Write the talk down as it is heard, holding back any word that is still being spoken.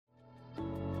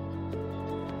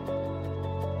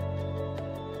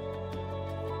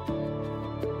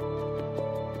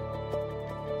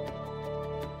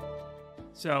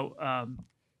So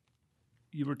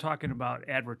you were talking about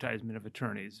advertisement of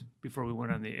attorneys before we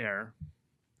went on the air,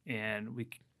 and we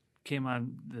came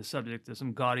on the subject of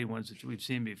some gaudy ones that we've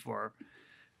seen before.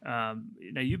 Now,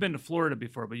 you've been to Florida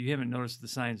before, but you haven't noticed the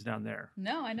signs down there.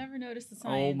 No, I never noticed the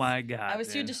signs. Oh, my God. I was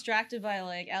too distracted by,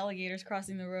 like, alligators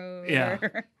crossing the road. Yeah.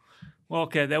 Well,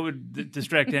 okay, that would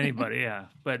distract anybody, yeah.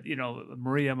 But,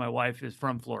 Maria, my wife, is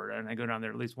from Florida, and I go down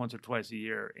there at least once or twice a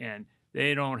year, and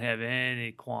they don't have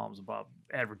any qualms about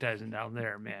advertising down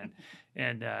there, man.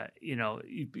 And,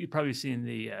 you've probably seen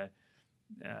the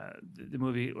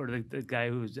movie or the guy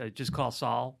who's Just Call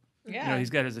Saul. Yeah. He's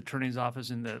got his attorney's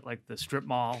office in the strip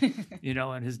mall,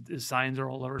 and his signs are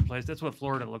all over the place. That's what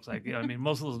Florida looks like.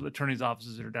 Most of those attorneys'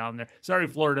 offices are down there. Sorry,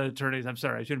 Florida attorneys. I'm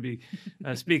sorry. I shouldn't be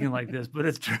speaking like this, but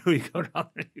it's true. You go down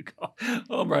there, you go,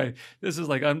 oh my, this is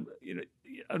like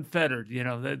unfettered.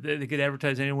 They could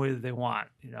advertise any way that they want.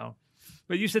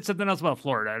 But you said something else about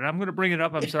Florida, and I'm going to bring it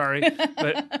up. I'm sorry,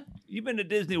 but you've been to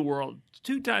Disney World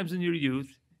 2 times in your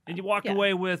youth, and you walk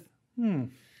away with,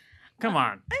 come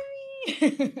on.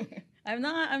 I'm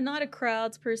not a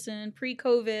crowds person.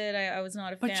 Pre-COVID, I was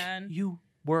not a fan. But you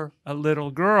were a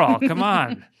little girl. Come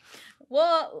on.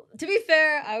 Well, to be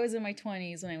fair, I was in my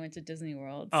 20s when I went to Disney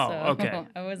World. Oh, so okay.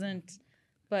 I wasn't,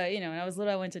 but when I was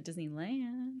little, I went to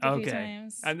Disneyland a few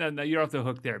times. And then you're off the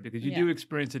hook there because you do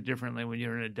experience it differently when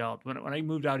you're an adult. When I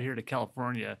moved out here to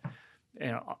California,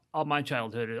 all my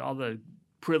childhood, all the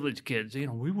privileged kids,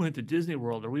 we went to Disney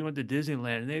World or we went to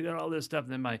Disneyland and they got all this stuff.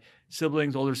 And then my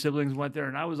older siblings went there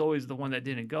and I was always the one that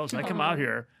didn't go. So I come out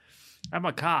here, I'm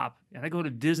a cop and I go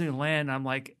to Disneyland. And I'm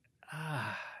like,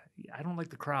 I don't like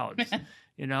the crowds, and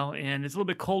it's a little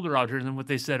bit colder out here than what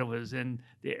they said it was. And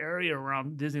the area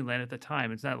around Disneyland at the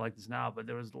time, it's not like this now, but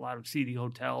there was a lot of seedy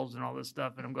hotels and all this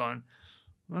stuff. And I'm going,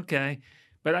 okay.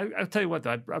 But I'll tell you what,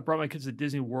 though, I brought my kids to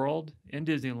Disney World and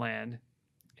Disneyland. And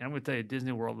I'm going to tell you,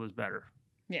 Disney World was better.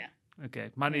 Yeah. Okay.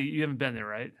 Monty, you haven't been there,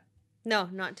 right? No,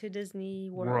 not to Disney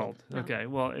World. No. Okay.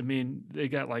 Well, they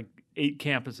got like 8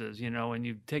 campuses, and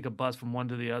you take a bus from one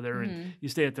to the other and you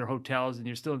stay at their hotels and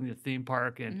you're still in the theme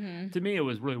park. And to me, it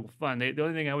was really fun. The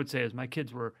only thing I would say is my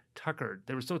kids were tuckered.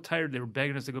 They were so tired. They were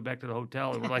begging us to go back to the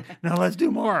hotel. And we're like, no, let's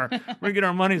do more. We're going to get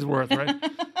our money's worth, right?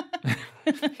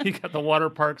 You got the water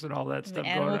parks and all that stuff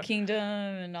going on. Animal Kingdom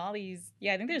and all these.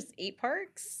 Yeah, I think there's 8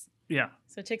 parks. Yeah.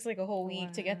 So it takes like a whole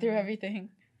week to get through everything.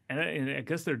 And I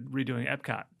guess they're redoing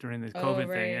Epcot during the COVID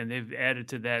thing, and they've added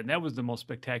to that. And that was the most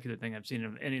spectacular thing I've seen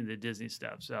of any of the Disney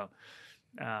stuff. So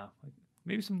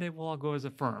maybe someday we'll all go as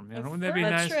a firm. Wouldn't that be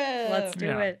nice? Let's do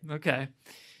it. Okay.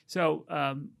 So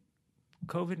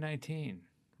COVID-19,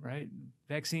 right?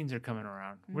 Vaccines are coming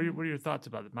around. What are your thoughts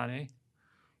about it, Monty?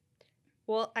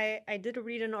 Well, I did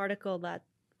read an article that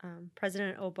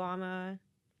President Obama,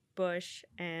 Bush,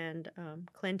 and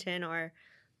Clinton are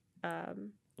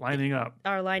lining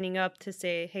up to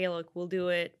say, hey, look, we'll do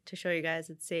it to show you guys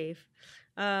it's safe.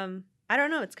 I don't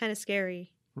know. It's kind of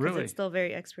scary. Really? It's still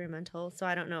very experimental. So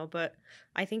I don't know. But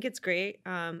I think it's great.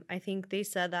 I think they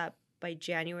said that by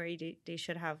January, they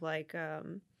should have like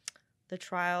the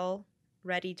trial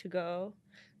ready to go.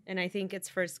 And I think it's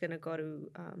first going to go to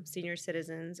senior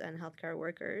citizens and healthcare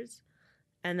workers.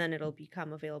 And then it'll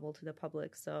become available to the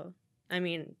public. So,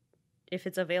 if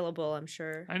it's available, I'm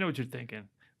sure. I know what you're thinking.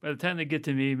 By the time they get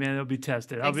to me, man, they'll be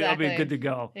tested. I'll Exactly. be good to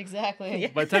go. Exactly.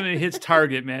 By the time it hits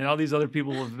target, man, all these other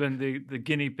people have been the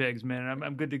guinea pigs, man.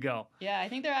 I'm good to go. Yeah, I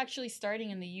think they're actually starting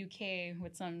in the UK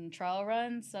with some trial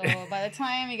runs. So by the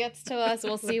time it gets to us,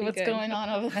 we'll see what's going on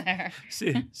over there.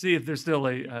 See if there's still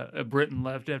a Britain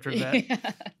left after that.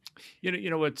 Yeah. You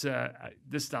know what's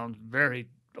this sounds very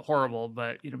horrible,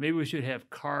 but maybe we should have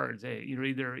cards. Hey,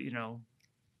 either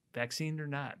vaccine or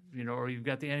not, or you've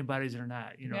got the antibodies or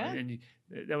not, and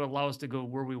that would allow us to go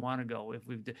where we want to go.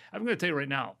 I'm going to tell you right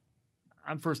now,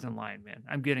 I'm first in line, man.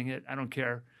 I'm getting it. I don't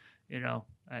care.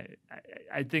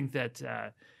 I think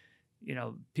that,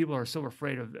 people are so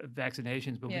afraid of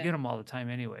vaccinations, but we get them all the time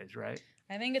anyways, right?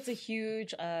 I think it's a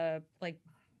huge,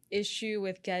 issue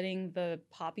with getting the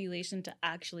population to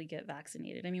actually get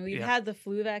vaccinated. We've had the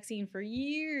flu vaccine for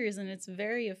years and it's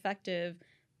very effective,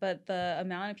 but the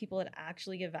amount of people that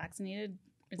actually get vaccinated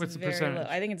is very low.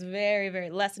 I think it's very, very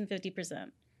less than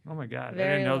 50%. Oh my God. Very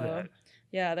I didn't know low. that.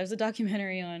 Yeah, there's a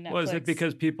documentary on Netflix. Well, is it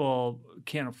because people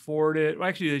can't afford it? Well,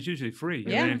 actually, it's usually free.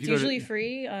 Yeah, it's usually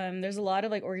free. There's a lot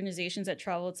of organizations that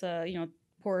travel to,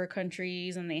 poorer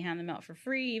countries and they hand them out for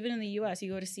free. Even in the U.S.,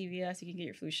 you go to CVS, you can get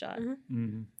your flu shot.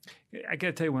 Mm-hmm. I got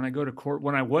to tell you, when I go to court,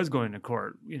 when I was going to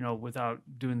court, without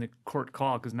doing the court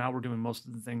call, because now we're doing most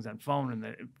of the things on phone,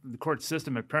 and the court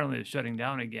system apparently is shutting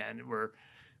down again.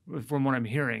 from what I'm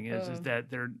hearing, is that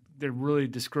they're really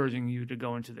discouraging you to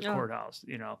go into the courthouse.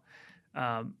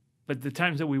 But the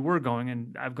times that we were going,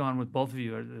 and I've gone with both of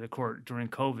you to the court during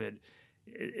COVID,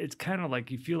 it's kind of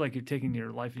like you feel like you're taking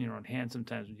your life in your own hands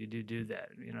sometimes when you do that,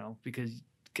 because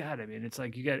God, I mean, it's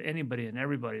like you got anybody and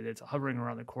everybody that's hovering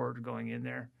around the court going in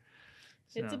there.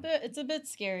 So. It's a bit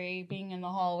scary being in the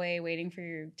hallway waiting for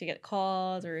you to get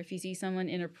called, or if you see someone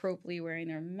inappropriately wearing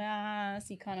their mask,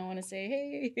 you kind of want to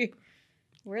say, "Hey,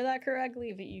 wear that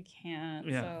correctly," but you can't.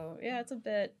 Yeah. So it's a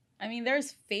bit. I mean,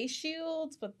 there's face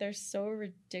shields, but they're so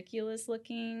ridiculous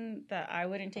looking that I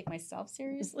wouldn't take myself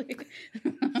seriously.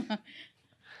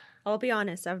 I'll be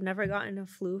honest, I've never gotten a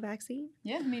flu vaccine.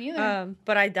 Yeah, me neither.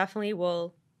 But I definitely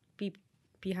will be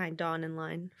behind Dawn in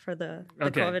line for the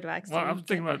COVID vaccine. Well, I'm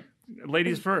thinking about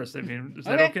ladies first. I mean, is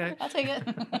that okay? I'll take it.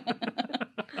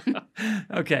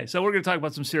 Okay, so we're going to talk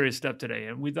about some serious stuff today,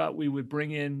 and we thought we would bring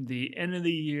in the end of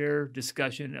the year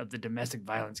discussion of the domestic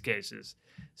violence cases.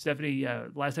 Stephanie,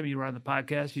 last time you were on the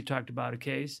podcast, you talked about a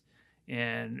case,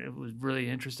 and it was really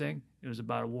interesting. It was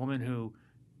about a woman who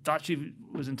thought she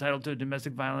was entitled to a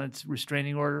domestic violence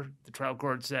restraining order. The trial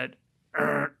court said,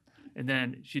 and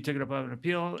then she took it up on an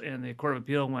appeal, and the Court of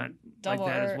Appeal went like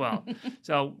that as well.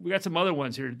 So we got some other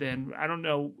ones here. Then I don't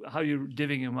know how you're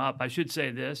divvying them up. I should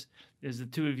say this, is the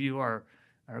two of you are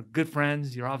good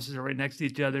friends. Your offices are right next to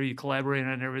each other. You collaborate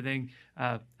on everything.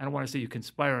 I don't want to say you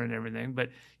conspire on everything, but,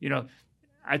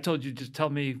 I told you, just tell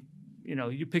me,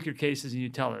 you pick your cases and you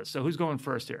tell us. So who's going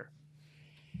first here?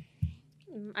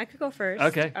 I could go first.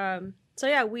 Okay. So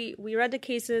yeah, we read the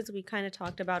cases. We kind of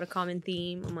talked about a common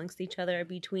theme amongst each other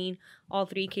between all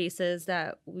three cases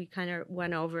that we kind of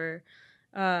went over.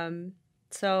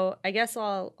 So I guess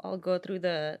I'll go through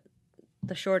the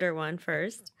shorter one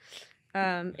first.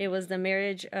 It was the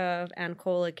marriage of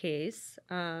Ancola case.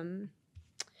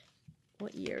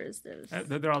 What year is this?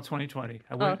 They're all 2020.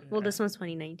 This one's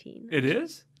 2019. It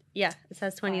is? Yeah, it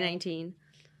says 2019.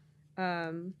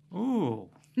 Ooh.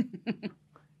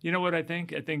 You know what I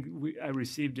think? I think I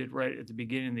received it right at the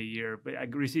beginning of the year, but I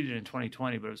received it in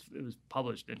 2020, but it was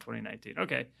published in 2019.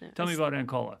 Okay, tell me about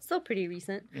Ancola. Still pretty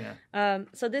recent. Yeah.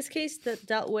 So this case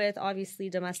dealt with, obviously,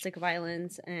 domestic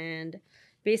violence, and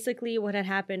basically what had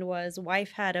happened was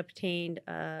wife had obtained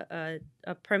a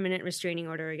permanent restraining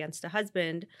order against the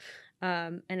husband,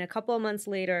 and a couple of months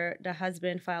later, the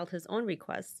husband filed his own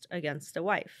request against the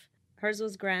wife. Hers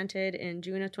was granted in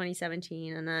June of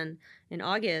 2017, and then in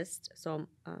August, so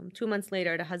 2 months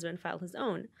later, the husband filed his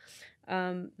own.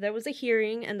 There was a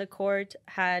hearing, and the court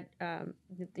had,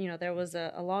 there was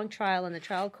a long trial, and the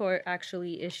trial court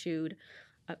actually issued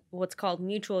what's called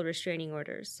mutual restraining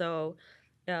orders. So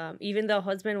even though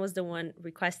husband was the one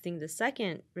requesting the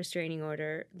second restraining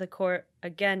order, the court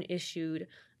again issued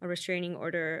a restraining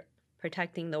order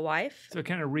protecting the wife. So it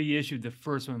kind of reissued the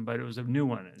first one, but it was a new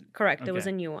one. Correct. Okay. It was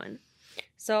a new one.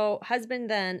 So husband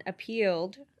then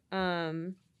appealed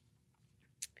the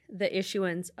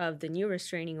issuance of the new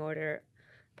restraining order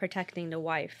protecting the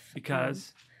wife.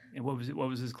 Because? And what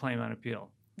was his claim on appeal?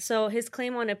 So his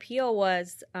claim on appeal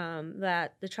was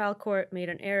that the trial court made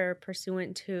an error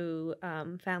pursuant to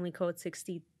Family Code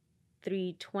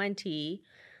 6320,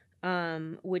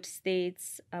 which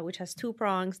has two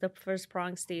prongs. The first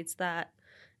prong states that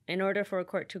in order for a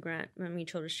court to grant a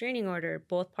mutual restraining order,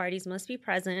 both parties must be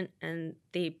present and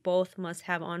they both must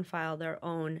have on file their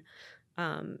own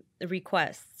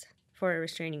requests for a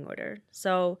restraining order.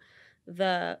 So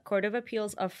the Court of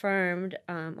Appeals affirmed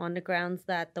on the grounds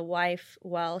that the wife,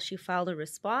 while she filed a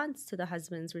response to the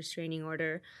husband's restraining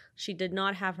order, she did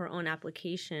not have her own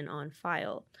application on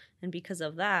file. And because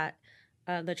of that,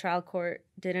 the trial court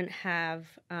didn't have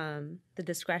the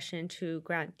discretion to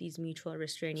grant these mutual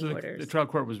restraining orders. The trial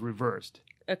court was reversed.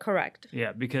 Correct.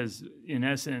 Yeah, because in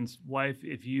essence, wife,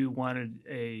 if you wanted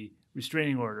a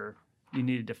restraining order, you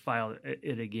needed to file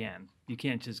it again. You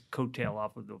can't just coattail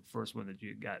off of the first one that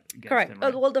you got against Correct. him,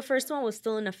 right? Well, the first one was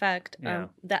still in effect. Yeah.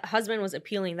 That husband was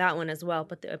appealing that one as well,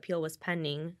 but the appeal was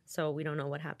pending, so we don't know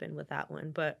what happened with that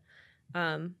one. But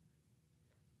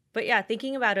yeah,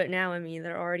 thinking about it now, I mean,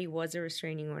 there already was a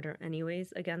restraining order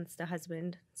anyways against the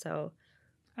husband. So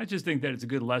I just think that it's a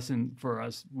good lesson for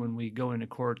us when we go into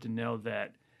court to know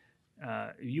that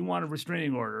if you want a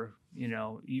restraining order,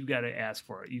 you've got to ask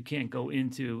for it. You can't go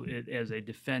into it as a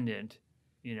defendant,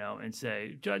 and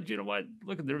say, Judge, you know what?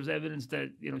 Look, there was evidence that,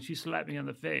 she slapped me on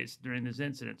the face during this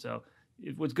incident. So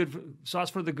what's good for sauce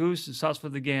for the goose is sauce for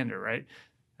the gander, right?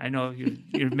 I know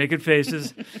you're making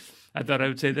faces. I thought I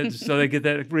would say that so they get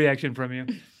that reaction from you.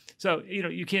 So,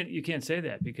 you can't say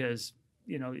that because,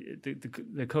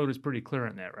 the code is pretty clear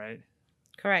on that, right?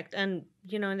 Correct. And,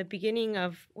 in the beginning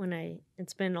of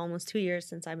it's been almost 2 years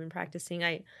since I've been practicing,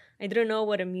 I didn't know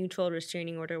what a mutual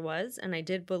restraining order was. And I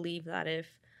did believe that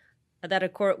that a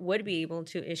court would be able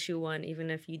to issue one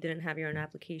even if you didn't have your own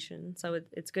application. So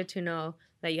it's good to know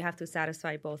that you have to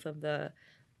satisfy both of the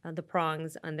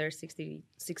prongs under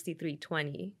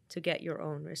 6320 to get your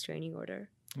own restraining order.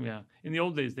 Yeah. In the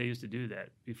old days, they used to do that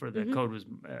before the code was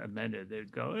amended.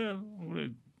 They'd go, I'm going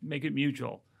to make it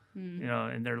mutual,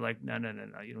 and they're like, no,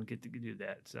 you don't get to do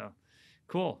that. So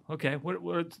cool. Okay.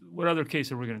 What other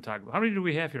case are we going to talk about? How many do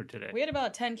we have here today? We had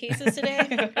about 10 cases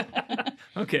today.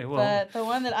 Okay. Well, but the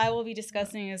one that I will be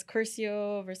discussing is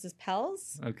Curcio versus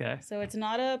Pels. Okay. So it's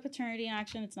not a paternity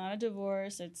action. It's not a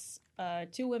divorce. It's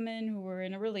 2 women who were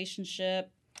in a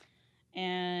relationship,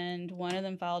 and one of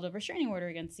them filed a restraining order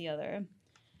against the other.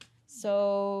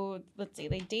 So let's see.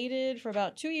 They dated for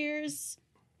about 2 years,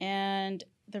 and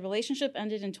the relationship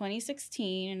ended in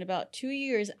 2016. And about 2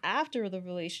 years after the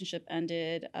relationship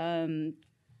ended, one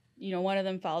of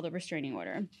them filed a restraining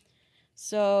order.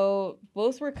 So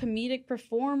both were comedic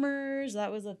performers.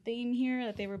 That was a theme here,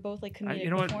 that they were both like comedic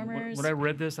performers. When I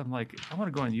read this, I'm like, I want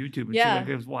to go on YouTube and see if I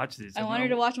can watch these. I wanted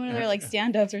to watch one of their like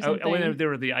stand-ups or something. I went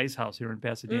there at the Ice House here in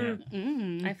Pasadena.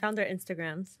 I found their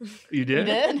Instagrams. You did?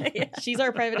 You did? Yeah. She's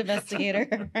our private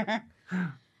investigator.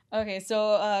 Okay,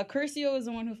 so Curcio is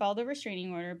the one who filed the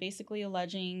restraining order, basically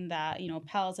alleging that,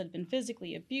 Pels had been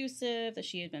physically abusive, that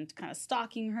she had been kind of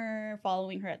stalking her,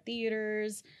 following her at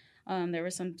theaters. There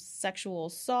was some sexual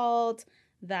assault,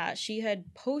 that she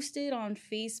had posted on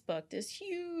Facebook this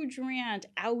huge rant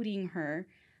outing her.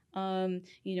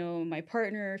 My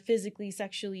partner physically,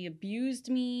 sexually abused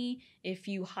me. If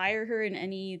you hire her in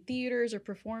any theaters or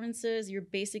performances, you're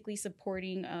basically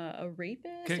supporting a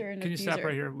rapist or an abuser. Can you stop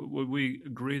right here? Would we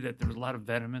agree that there was a lot of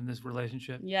venom in this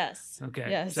relationship? Yes. Okay.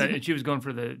 Yes. So, and she was going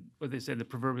for the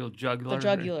proverbial jugular? The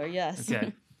jugular, yes.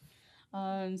 Okay.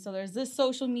 So there's this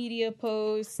social media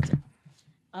post.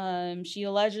 She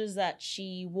alleges that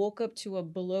she woke up to a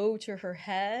blow to her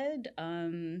head.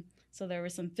 So there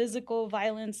was some physical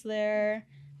violence there,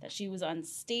 that she was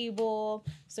unstable.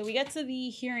 So we get to the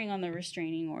hearing on the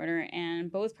restraining order, and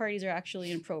both parties are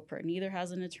actually in pro per. Neither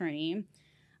has an attorney.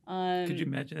 Could you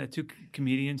imagine that? 2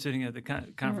 comedians sitting at the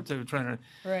conference table trying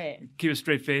to keep a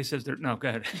straight face as they're... No, go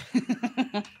ahead.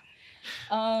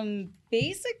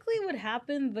 Basically what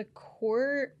happened, the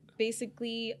court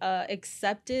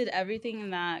accepted everything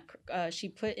that she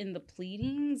put in the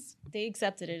pleadings. They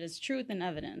accepted it as truth and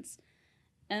evidence.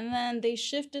 And then they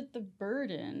shifted the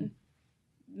burden,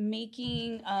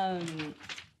 making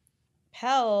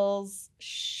Pels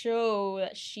show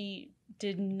that she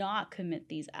did not commit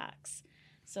these acts.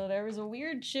 So there was a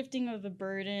weird shifting of the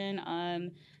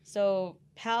burden. So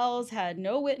Pels had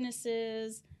no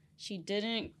witnesses. She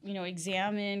didn't,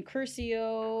 examine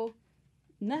Curcio.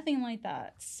 Nothing like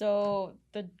that. So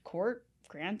the court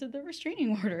granted the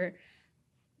restraining order.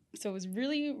 So it was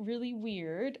really, really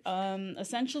weird.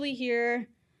 Essentially here,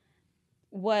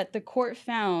 what the court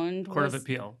found Court of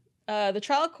Appeal. The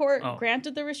trial court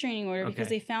granted the restraining order because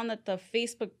they found that the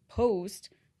Facebook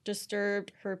post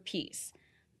disturbed her peace,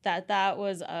 that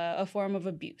was a form of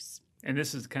abuse. And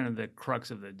this is kind of the crux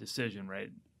of the decision,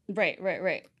 right?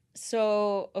 Right.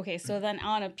 So then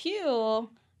on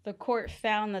appeal, the court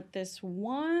found that this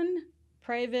one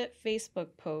private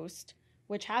Facebook post,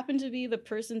 which happened to be the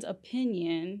person's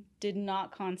opinion, did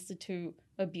not constitute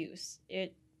abuse.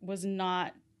 It was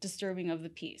not disturbing of the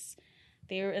peace.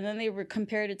 They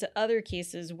compared it to other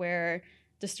cases where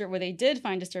they did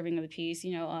find disturbing of the peace.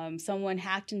 Someone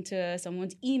hacked into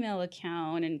someone's email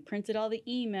account and printed all the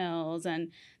emails,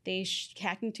 and they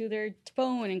hacked into their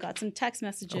phone and got some text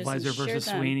messages. Weiser versus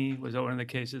Sweeney, was that one of the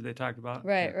cases they talked about?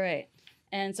 Right.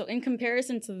 And so in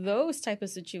comparison to those type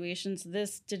of situations,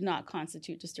 this did not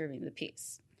constitute disturbing the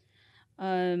peace.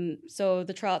 So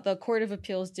the Court of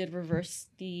Appeals did reverse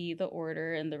the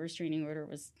order, and the restraining order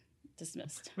was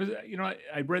dismissed.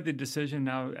 I read the decision.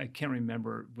 Now I can't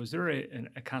remember. Was there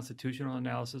a constitutional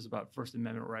analysis about First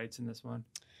Amendment rights in this one?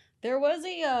 There was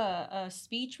a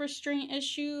speech restraint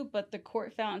issue, but the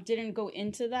court didn't go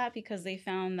into that because they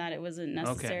found that it wasn't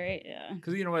necessary. Okay. Yeah.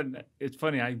 Because you know what? It's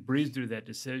funny. I breezed through that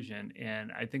decision,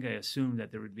 and I think I assumed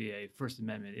that there would be a First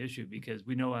Amendment issue because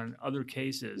we know on other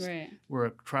cases where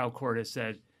a trial court has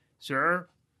said, "Sir,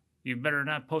 you better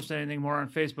not post anything more on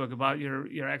Facebook about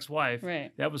your ex-wife."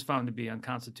 Right. That was found to be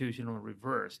unconstitutional and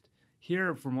reversed.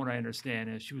 Here, from what I understand,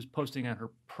 is she was posting on her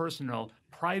personal,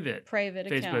 private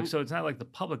Facebook account. So it's not like the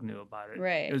public knew about it.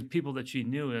 Right. It was people that she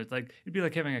knew. It'd be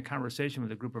like having a conversation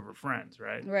with a group of her friends,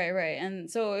 right? Right. And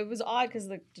so it was odd because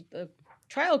the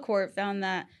trial court found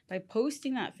that by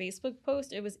posting that Facebook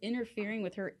post, it was interfering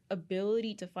with her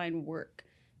ability to find work,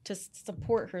 to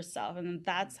support herself, and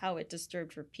that's how it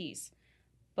disturbed her peace.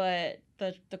 But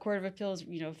the Court of Appeals,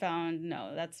 found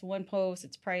no, that's one post,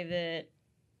 it's private,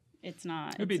 it's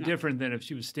not. It'd be different than if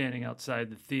she was standing outside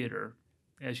the theater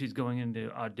as she's going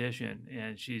into audition,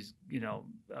 and she's,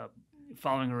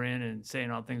 following her in and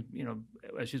saying all things,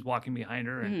 as she's walking behind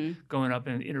her and going up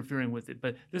and interfering with it.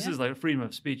 But this is like a freedom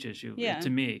of speech issue to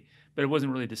me. But it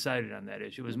wasn't really decided on that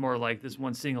issue. It was more like this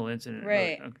one single incident.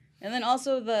 Right. And then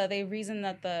also they reasoned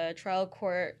that the trial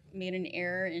court made an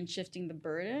error in shifting the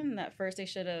burden. That first they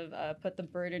should have put the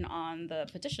burden on the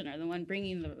petitioner, the one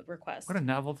bringing the request. What a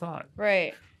novel thought.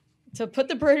 Right. To put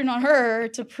the burden on her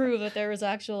to prove that there was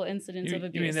actual incidents of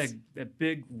abuse. You mean that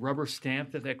big rubber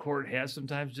stamp that court has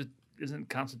sometimes just isn't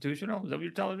constitutional? Is that what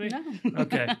you're telling me? No.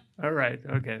 Okay. All right.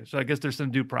 Okay. So I guess there's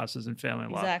some due process in family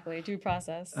law. Exactly. Due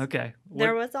process. Okay.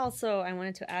 There was also, I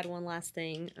wanted to add one last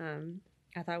thing.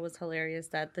 I thought it was hilarious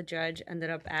that the judge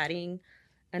ended up adding,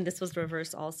 and this was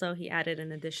reversed also, he added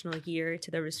an additional year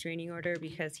to the restraining order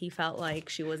because he felt like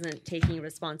she wasn't taking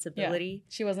responsibility. Yeah.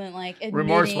 She wasn't like admitting.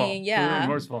 Remorseful. Yeah.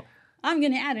 Remorseful. I'm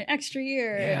going to add an extra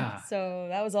year. Yeah. So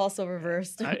that was also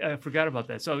reversed. I forgot about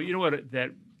that. So you know what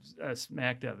that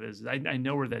smacked of is I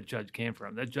know where that judge came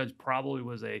from. That judge probably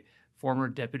was a former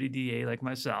deputy DA like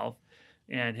myself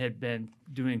and had been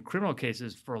doing criminal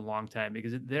cases for a long time,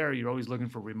 because there you're always looking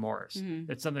for remorse. Mm-hmm.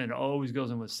 That's something that always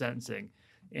goes in with sentencing.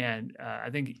 And I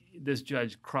think this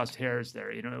judge crossed hairs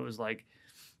there. It was like,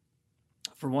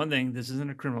 for one thing, this isn't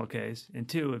a criminal case. And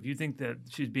two, if you think that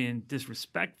she's being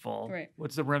disrespectful,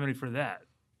 what's the remedy for that?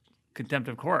 Contempt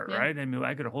of court, right? I mean,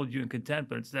 I could hold you in contempt,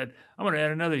 but instead, I'm going to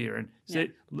add another year and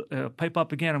say, pipe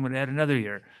up again. I'm going to add another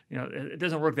year. It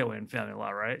doesn't work that way in family law,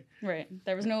 right? Right.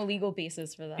 There was no legal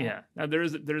basis for that. Yeah. Now there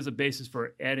is a basis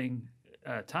for adding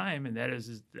time, and that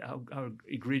is how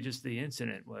egregious the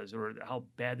incident was, or how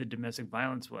bad the domestic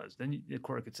violence was. Then the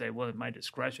court could say, well, at my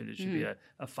discretion, it should be a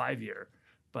 5-year.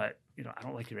 But I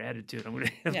don't like your attitude. I'm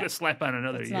going to slap on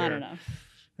another year. It's not enough.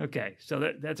 Okay,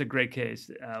 so that's a great case.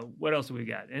 What else do we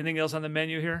got? Anything else on the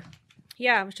menu here?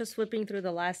 Yeah, I was just flipping through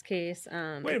the last case.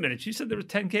 Wait a minute. She said there were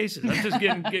 10 cases. I'm just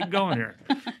getting going here.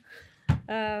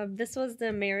 This was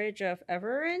the marriage of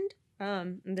Everend.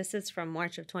 This is from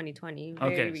March of 2020.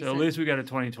 Okay, recent. so at least we got a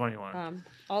 2021.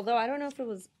 Although I don't know if it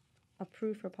was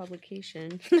approved for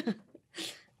publication.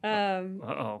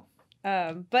 But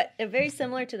very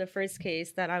similar to the first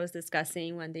case that I was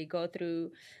discussing, when they go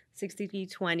through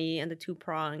 6320 and the 2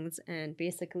 prongs, and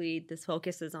basically this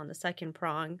focuses on the second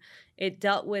prong. It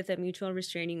dealt with a mutual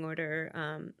restraining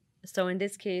order. So in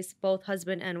this case, both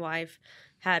husband and wife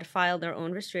had filed their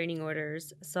own restraining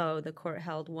orders. So the court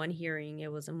held one hearing.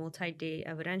 It was a multi-day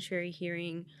evidentiary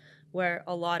hearing where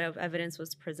a lot of evidence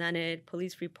was presented,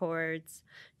 police reports,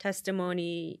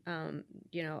 testimony, a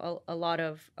lot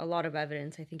of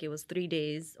evidence. I think it was 3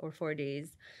 days or 4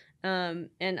 days.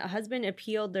 And a husband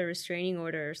appealed the restraining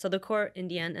order. So the court in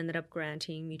the end ended up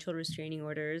granting mutual restraining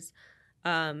orders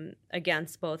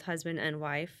against both husband and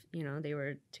wife. They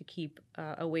were to keep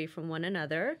away from one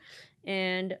another.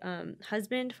 And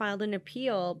husband filed an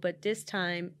appeal, but this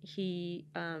time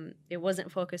it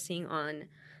wasn't focusing on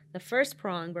the first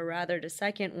prong, but rather the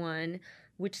second one,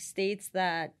 which states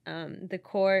that the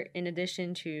court, in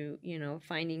addition to,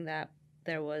 finding that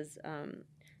there was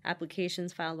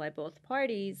applications filed by both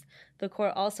parties, the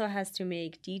court also has to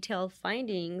make detailed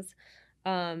findings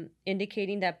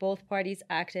indicating that both parties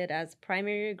acted as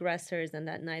primary aggressors and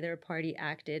that neither party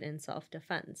acted in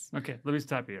self-defense. Okay, let me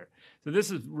stop you here. So this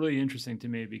is really interesting to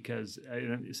me because,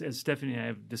 as Stephanie and I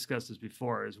have discussed this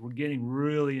before, is we're getting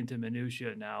really into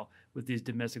minutia now with these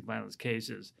domestic violence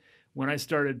cases. When I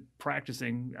started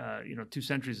practicing, 2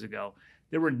 centuries ago,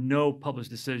 there were no published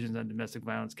decisions on domestic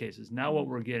violence cases. Now what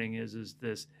we're getting is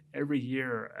this every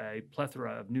year a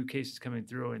plethora of new cases coming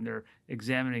through, and they're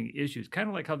examining issues, kind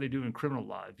of like how they do in criminal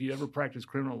law. If you ever practice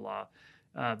criminal law,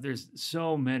 there's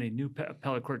so many new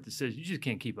appellate court decisions. You just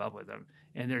can't keep up with them.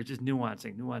 And they're just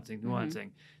nuancing. Mm-hmm.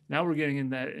 Now we're getting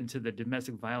into the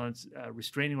domestic violence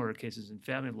restraining order cases in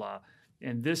family law.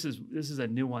 And this is a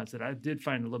nuance that I did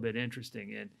find a little bit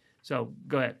interesting. And so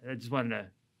go ahead. I just wanted to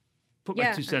put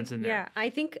my 2 cents in there.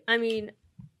 Yeah, I mean,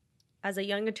 as a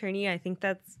young attorney,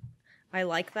 I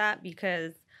like that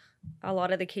because a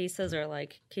lot of the cases are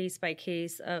like case by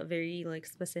case, very like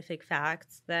specific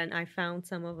facts. Then I found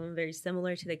some of them very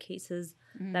similar to the cases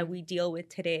that we deal with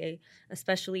today,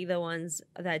 especially the ones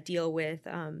that deal with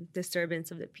disturbance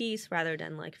of the peace rather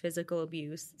than like physical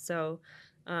abuse. So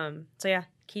yeah,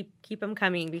 keep them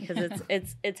coming because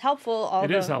it's helpful.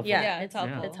 It is helpful. Yeah, it's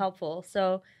helpful. It's helpful.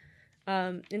 So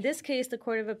In this case, the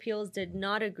Court of Appeals did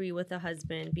not agree with the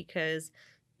husband because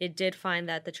it did find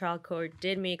that the trial court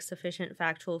did make sufficient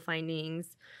factual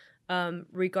findings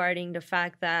regarding the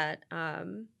fact that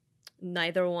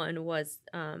neither one was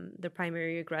the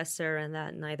primary aggressor and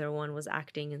that neither one was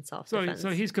acting in self-defense. So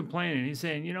he's complaining. He's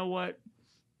saying, you know what?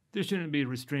 There shouldn't be a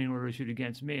restraining order issued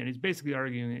against me. And he's basically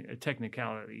arguing a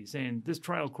technicality. He's saying this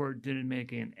trial court didn't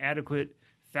make an adequate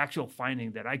factual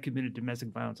finding that I committed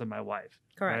domestic violence on my wife.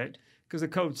 Correct. Because the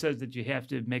code says that you have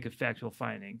to make a factual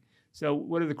finding. So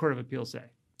what did the Court of Appeals say?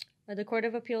 The Court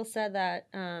of Appeals said that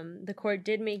the court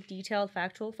did make detailed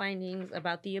factual findings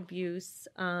about the abuse.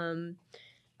 There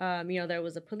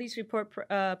was a police report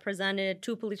presented,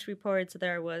 2 police reports.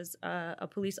 There was a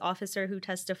police officer who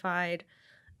testified.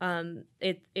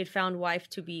 It found wife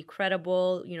to be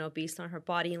credible, based on her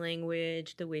body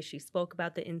language, the way she spoke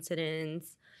about the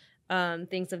incidents,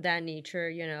 things of that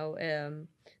nature.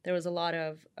 There was a lot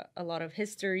of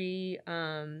history.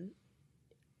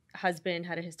 Husband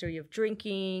had a history of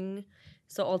drinking.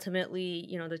 So ultimately,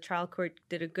 the trial court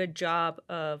did a good job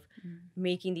of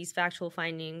making these factual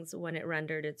findings when it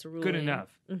rendered its ruling. Good enough.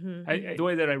 Mm-hmm. The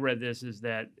way that I read this is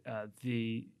that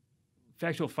the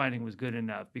factual finding was good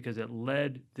enough because it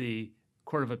led the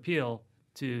Court of Appeal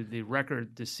to the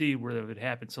record to see where it would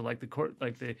happen. So like the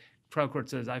trial court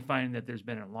says, I find that there's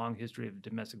been a long history of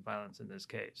domestic violence in this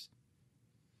case.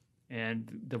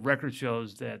 And the record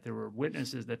shows that there were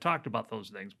witnesses that talked about those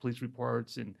things, police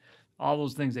reports and all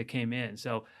those things that came in.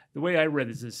 So the way I read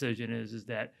this decision is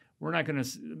that we're not going to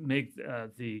make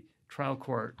the trial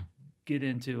court get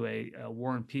into a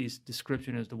War and Peace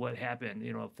description as to what happened,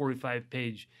 a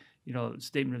 45-page,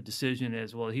 statement of decision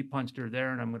as, well, he punched her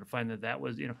there, and I'm going to find that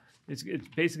was, it's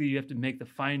basically you have to make the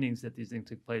findings that these things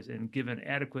took place and give an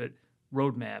adequate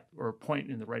roadmap or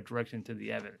point in the right direction to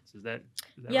the evidence. Is that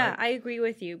yeah, right? I agree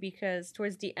with you because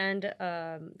towards the end,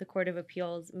 the Court of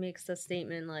Appeals makes a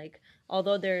statement like,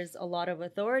 although there's a lot of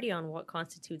authority on what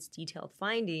constitutes detailed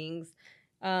findings,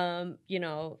 the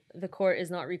court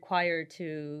is not required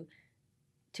to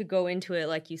go into it,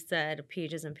 like you said,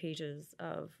 pages and pages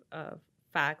of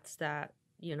facts that,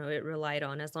 it relied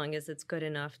on, as long as it's good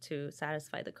enough to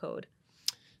satisfy the code.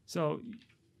 So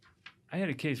I had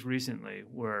a case recently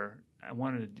where I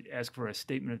wanted to ask for a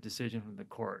statement of decision from the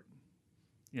court.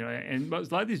 And a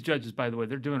lot of these judges, by the way,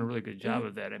 they're doing a really good job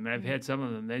of that. I mean, I've had some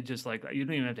of them, they just like, you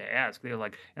don't even have to ask. They're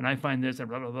like, and I find this and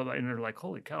blah, blah, blah, blah. And they're like,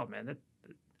 holy cow, man, that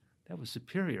was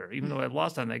superior. Even though I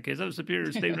lost on that case, that was a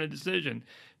superior statement of decision.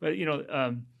 But,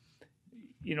 I'm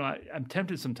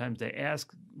tempted sometimes to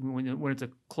ask, when it's a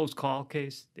close call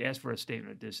case, they ask for a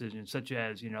statement of decision, such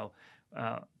as,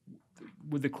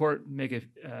 would the court make a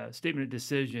statement of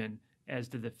decision as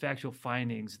to the factual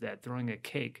findings that throwing a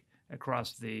cake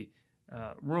across the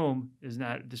room is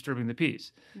not disturbing the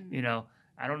peace? Mm-hmm.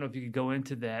 I don't know if you could go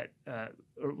into that.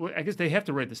 Or I guess they have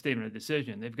to write the statement of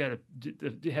decision. They've got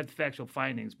to have factual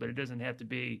findings, but it doesn't have to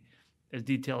be as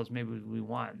detailed as maybe we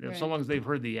want. Right. So long as they've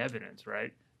heard the evidence,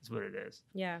 right? That's what it is.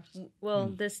 Yeah. Well,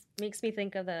 this makes me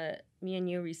think of me and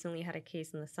you recently had a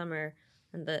case in the summer,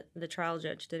 and the trial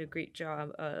judge did a great job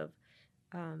of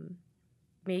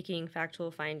making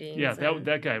factual findings. Yeah,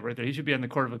 that guy right there, he should be on the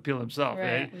Court of Appeal himself,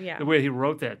 right? Yeah. The way he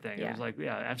wrote that thing, yeah. It was like,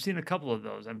 I've seen a couple of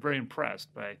those. I'm very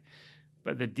impressed by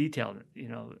the detail,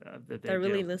 that they're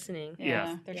really listening.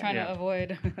 Yeah, they're trying to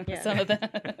avoid some of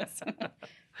this.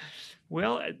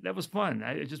 Well, that was fun.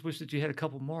 I just wish that you had a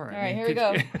couple more. All right, here we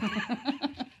go.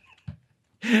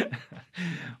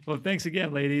 Well, thanks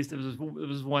again, ladies. It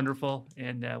was wonderful,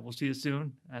 and we'll see you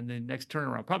soon on the next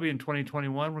turnaround. Probably in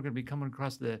 2021, we're going to be coming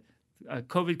across the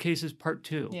COVID cases part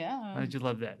 2. Yeah. How did you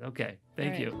love that? Okay,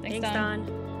 thank you. Thanks, Don.